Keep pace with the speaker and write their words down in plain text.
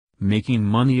Making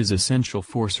money is essential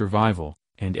for survival,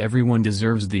 and everyone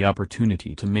deserves the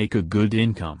opportunity to make a good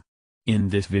income. In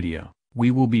this video,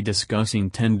 we will be discussing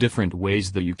 10 different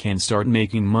ways that you can start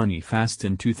making money fast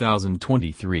in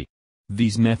 2023.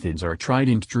 These methods are tried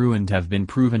and true and have been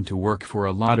proven to work for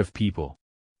a lot of people.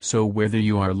 So whether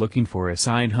you are looking for a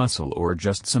side hustle or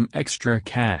just some extra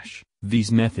cash,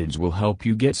 these methods will help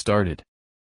you get started.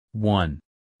 1.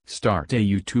 Start a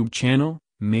YouTube channel.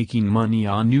 Making money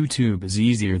on YouTube is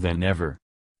easier than ever.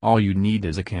 All you need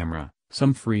is a camera,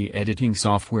 some free editing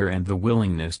software and the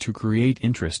willingness to create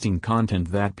interesting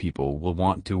content that people will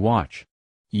want to watch.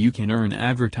 You can earn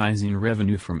advertising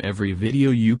revenue from every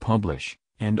video you publish,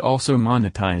 and also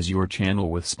monetize your channel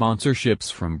with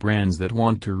sponsorships from brands that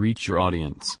want to reach your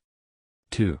audience.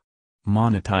 2.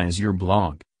 Monetize your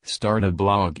blog. Start a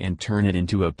blog and turn it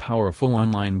into a powerful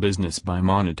online business by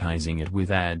monetizing it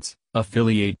with ads,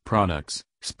 affiliate products,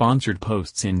 sponsored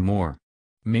posts and more.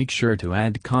 Make sure to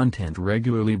add content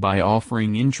regularly by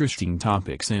offering interesting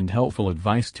topics and helpful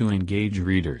advice to engage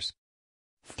readers.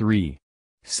 3.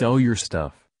 Sell your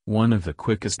stuff. One of the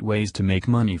quickest ways to make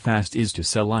money fast is to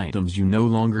sell items you no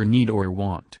longer need or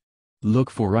want. Look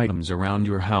for items around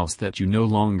your house that you no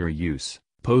longer use,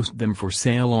 post them for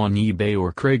sale on eBay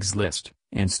or Craigslist,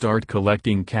 and start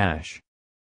collecting cash.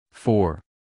 4.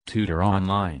 Tutor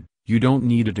online. You don't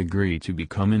need a degree to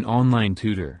become an online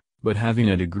tutor, but having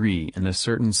a degree in a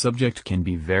certain subject can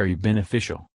be very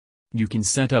beneficial. You can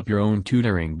set up your own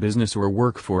tutoring business or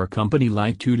work for a company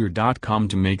like Tutor.com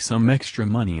to make some extra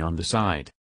money on the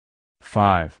side.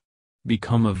 5.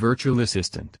 Become a virtual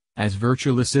assistant. As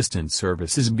virtual assistant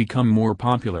services become more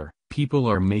popular, people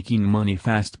are making money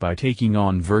fast by taking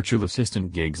on virtual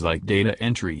assistant gigs like data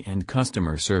entry and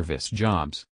customer service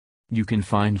jobs. You can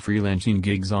find freelancing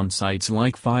gigs on sites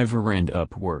like Fiverr and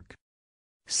Upwork.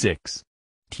 6.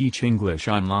 Teach English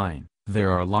online.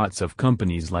 There are lots of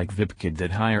companies like VipKid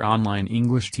that hire online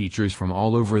English teachers from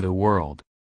all over the world.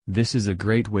 This is a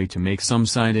great way to make some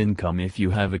side income if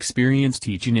you have experience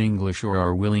teaching English or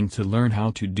are willing to learn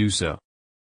how to do so.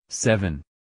 7.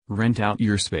 Rent out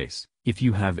your space. If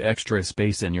you have extra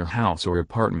space in your house or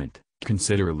apartment,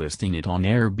 consider listing it on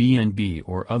Airbnb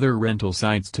or other rental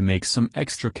sites to make some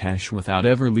extra cash without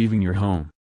ever leaving your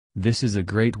home. This is a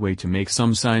great way to make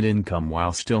some side income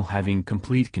while still having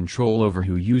complete control over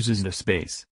who uses the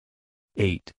space.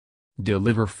 8.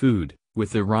 Deliver food.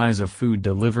 With the rise of food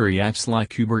delivery apps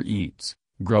like Uber Eats,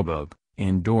 Grubhub,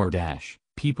 and DoorDash,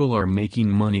 people are making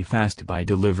money fast by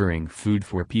delivering food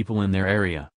for people in their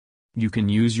area. You can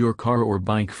use your car or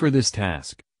bike for this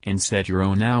task, and set your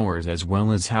own hours as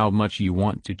well as how much you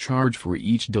want to charge for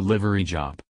each delivery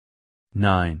job.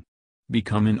 9.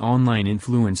 Become an online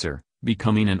influencer.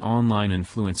 Becoming an online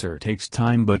influencer takes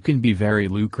time but can be very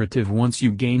lucrative once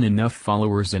you gain enough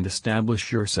followers and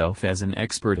establish yourself as an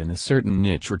expert in a certain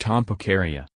niche or topic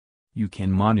area. You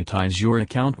can monetize your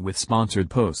account with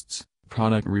sponsored posts,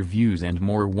 product reviews and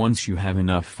more once you have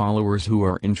enough followers who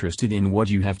are interested in what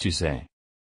you have to say.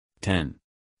 10.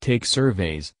 Take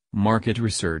surveys. Market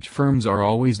research firms are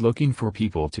always looking for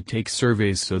people to take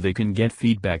surveys so they can get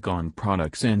feedback on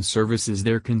products and services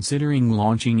they're considering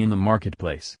launching in the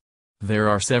marketplace. There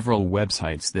are several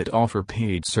websites that offer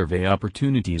paid survey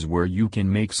opportunities where you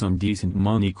can make some decent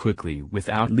money quickly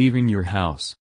without leaving your house.